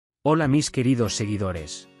Hola mis queridos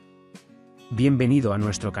seguidores. Bienvenido a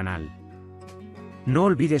nuestro canal. No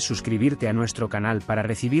olvides suscribirte a nuestro canal para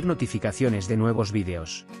recibir notificaciones de nuevos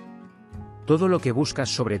vídeos. Todo lo que buscas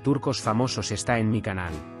sobre turcos famosos está en mi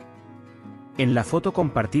canal. En la foto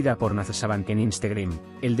compartida por Naksabank en Instagram,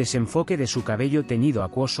 el desenfoque de su cabello teñido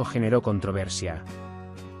acuoso generó controversia.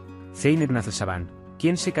 Zeynep Naksabank,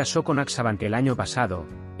 quien se casó con Aksabank el año pasado,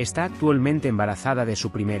 está actualmente embarazada de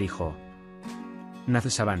su primer hijo.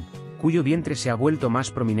 Naksabank, cuyo vientre se ha vuelto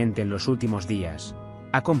más prominente en los últimos días,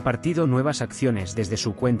 ha compartido nuevas acciones desde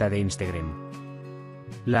su cuenta de Instagram.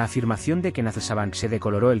 La afirmación de que Naksabank se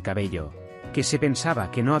decoloró el cabello, que se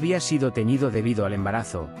pensaba que no había sido teñido debido al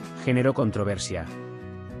embarazo, generó controversia.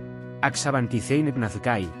 Aksabank y Zeynep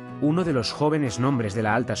Naksabank, uno de los jóvenes nombres de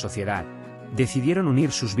la alta sociedad, decidieron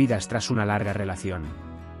unir sus vidas tras una larga relación.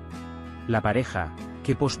 La pareja,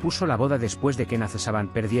 que pospuso la boda después de que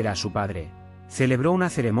Naksabank perdiera a su padre, celebró una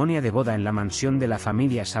ceremonia de boda en la mansión de la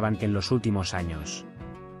familia Sabank en los últimos años.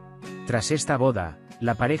 Tras esta boda,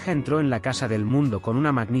 la pareja entró en la Casa del Mundo con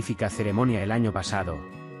una magnífica ceremonia el año pasado,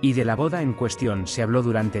 y de la boda en cuestión se habló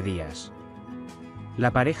durante días.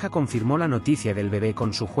 La pareja confirmó la noticia del bebé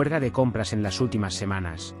con su juerga de compras en las últimas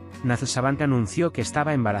semanas. Naksabank anunció que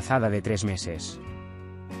estaba embarazada de 3 meses.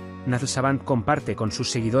 Naksabank comparte con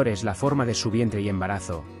sus seguidores la forma de su vientre y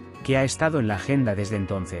embarazo, que ha estado en la agenda desde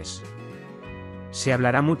entonces. Se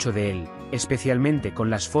hablará mucho de él, especialmente con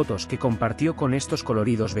las fotos que compartió con estos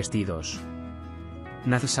coloridos vestidos.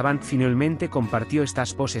 Naksabank finalmente compartió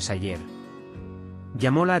estas poses ayer.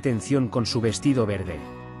 Llamó la atención con su vestido verde.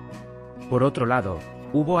 Por otro lado,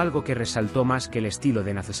 hubo algo que resaltó más que el estilo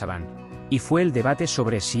de Naksabank, y fue el debate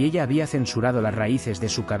sobre si ella había censurado las raíces de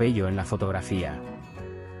su cabello en la fotografía.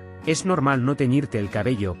 Es normal no teñirte el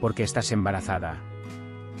cabello porque estás embarazada.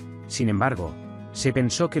 Sin embargo, se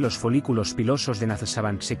pensó que los folículos pilosos de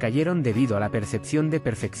Naksabank se cayeron debido a la percepción de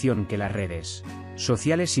perfección que las redes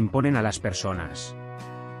sociales imponen a las personas.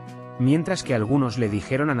 Mientras que algunos le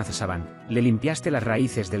dijeron a Naksabank, le limpiaste las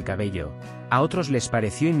raíces del cabello, a otros les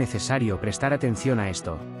pareció innecesario prestar atención a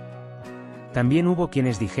esto. También hubo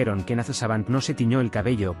quienes dijeron que Naksabank no se tiñó el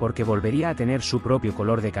cabello porque volvería a tener su propio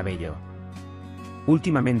color de cabello.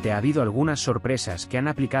 Últimamente ha habido algunas sorpresas que han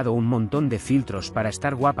aplicado un montón de filtros para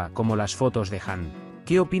estar guapa como las fotos de Hande.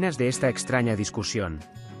 ¿Qué opinas de esta extraña discusión?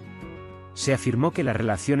 Se afirmó que la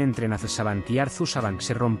relación entre Naksabank y Sabank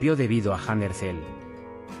se rompió debido a Hande Erçel.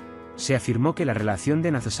 Se afirmó que la relación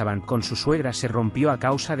de Naksabank con su suegra se rompió a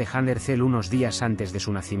causa de Hande Erçel unos días antes de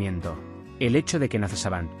su nacimiento. El hecho de que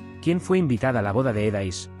Naksabank, quien fue invitada a la boda de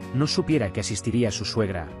Edais, no supiera que asistiría su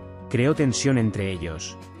suegra, creó tensión entre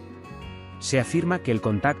ellos. Se afirma que el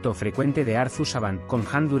contacto frecuente de Sabank con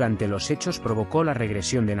Hande durante los hechos provocó la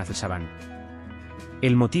regresión de Naksabank.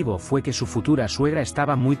 El motivo fue que su futura suegra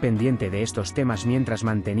estaba muy pendiente de estos temas mientras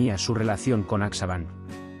mantenía su relación con Aksabank.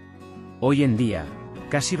 Hoy en día,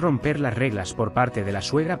 casi romper las reglas por parte de la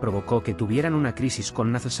suegra provocó que tuvieran una crisis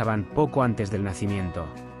con Naksabank poco antes del nacimiento.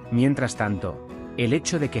 Mientras tanto, el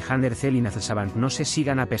hecho de que Hande Erçel y Naksabank no se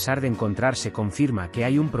sigan a pesar de encontrarse confirma que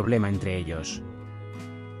hay un problema entre ellos.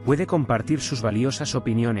 Puede compartir sus valiosas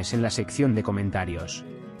opiniones en la sección de comentarios.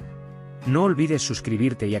 No olvides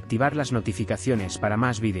suscribirte y activar las notificaciones para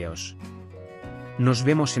más vídeos. Nos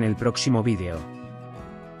vemos en el próximo vídeo.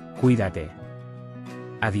 Cuídate.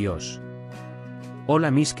 Adiós. Hola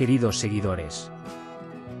mis queridos seguidores.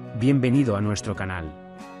 Bienvenido a nuestro canal.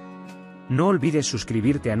 No olvides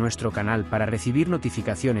suscribirte a nuestro canal para recibir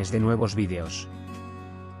notificaciones de nuevos vídeos.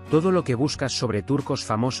 Todo lo que buscas sobre turcos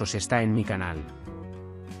famosos está en mi canal.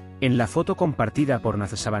 En la foto compartida por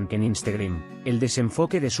Naksabank en Instagram, el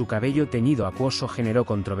desenfoque de su cabello teñido acuoso generó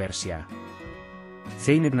controversia.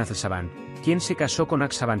 Zeynep Naksabank, quien se casó con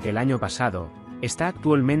Aksabank el año pasado, está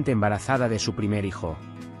actualmente embarazada de su primer hijo.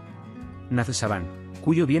 Naksabank,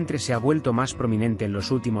 cuyo vientre se ha vuelto más prominente en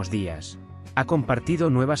los últimos días, ha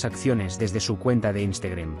compartido nuevas acciones desde su cuenta de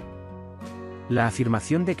Instagram. La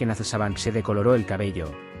afirmación de que Naksabank se decoloró el cabello,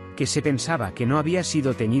 que se pensaba que no había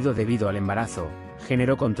sido teñido debido al embarazo,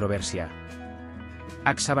 generó controversia.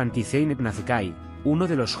 Aksabank y Zeynep Naksabank, uno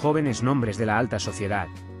de los jóvenes nombres de la alta sociedad,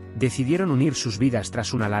 decidieron unir sus vidas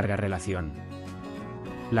tras una larga relación.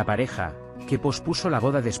 La pareja, que pospuso la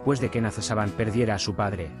boda después de que Naksabank perdiera a su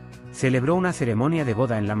padre, celebró una ceremonia de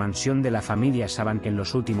boda en la mansión de la familia Sabank en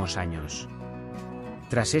los últimos años.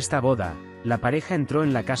 Tras esta boda, la pareja entró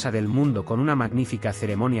en la Casa del Mundo con una magnífica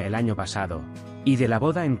ceremonia el año pasado, y de la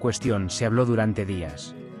boda en cuestión se habló durante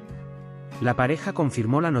días. La pareja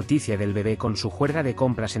confirmó la noticia del bebé con su juerga de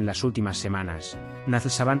compras en las últimas semanas.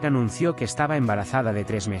 Naksabank anunció que estaba embarazada de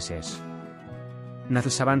 3 meses.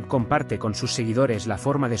 Nathasavant comparte con sus seguidores la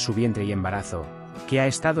forma de su vientre y embarazo, que ha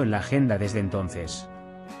estado en la agenda desde entonces.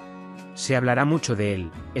 Se hablará mucho de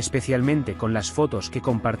él, especialmente con las fotos que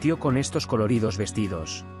compartió con estos coloridos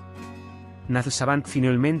vestidos. Nathasavant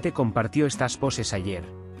finalmente compartió estas poses ayer.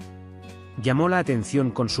 Llamó la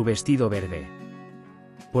atención con su vestido verde.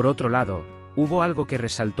 Por otro lado, hubo algo que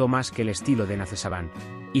resaltó más que el estilo de Nathasavant,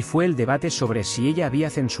 y fue el debate sobre si ella había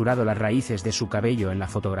censurado las raíces de su cabello en la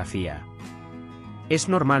fotografía. Es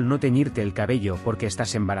normal no teñirte el cabello porque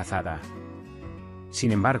estás embarazada.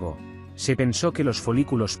 Sin embargo, se pensó que los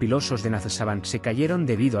folículos pilosos de Nathasavant se cayeron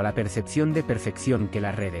debido a la percepción de perfección que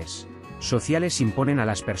las redes sociales imponen a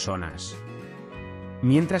las personas.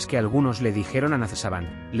 Mientras que algunos le dijeron a Nathasavant,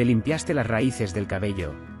 le limpiaste las raíces del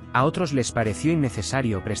cabello, a otros les pareció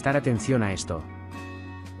innecesario prestar atención a esto.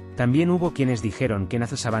 También hubo quienes dijeron que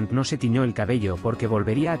Nathasavant no se tiñó el cabello porque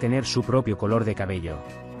volvería a tener su propio color de cabello.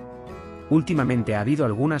 Últimamente ha habido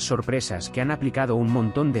algunas sorpresas que han aplicado un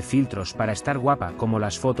montón de filtros para estar guapa como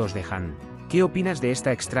las fotos de Han. ¿Qué opinas de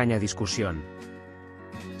esta extraña discusión?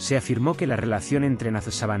 Se afirmó que la relación entre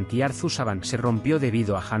Nathasavant y Arthur se rompió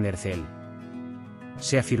debido a Hande Erçel.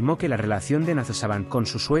 Se afirmó que la relación de Nathasavant con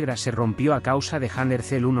su suegra se rompió a causa de Hande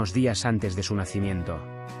Erçel unos días antes de su nacimiento.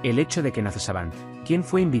 El hecho de que Nathasavant, quien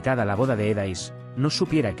fue invitada a la boda de Edais, no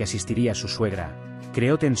supiera que asistiría su suegra,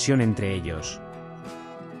 creó tensión entre ellos.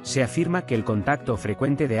 Se afirma que el contacto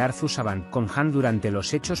frecuente de Arthur con Han durante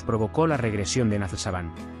los hechos provocó la regresión de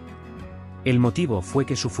Nathasavant. El motivo fue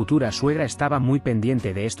que su futura suegra estaba muy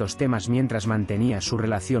pendiente de estos temas mientras mantenía su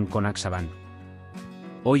relación con Nathasavant.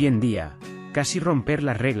 Hoy en día, casi romper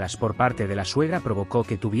las reglas por parte de la suegra provocó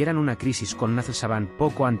que tuvieran una crisis con Nathasavant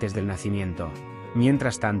poco antes del nacimiento.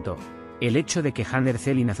 Mientras tanto, el hecho de que Hande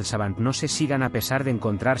Erçel y Nathasavant no se sigan a pesar de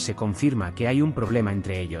encontrarse confirma que hay un problema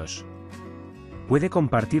entre ellos. Puede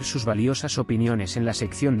compartir sus valiosas opiniones en la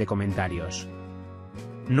sección de comentarios.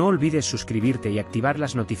 No olvides suscribirte y activar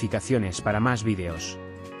las notificaciones para más vídeos.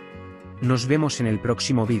 Nos vemos en el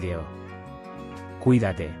próximo vídeo.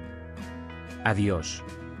 Cuídate. Adiós.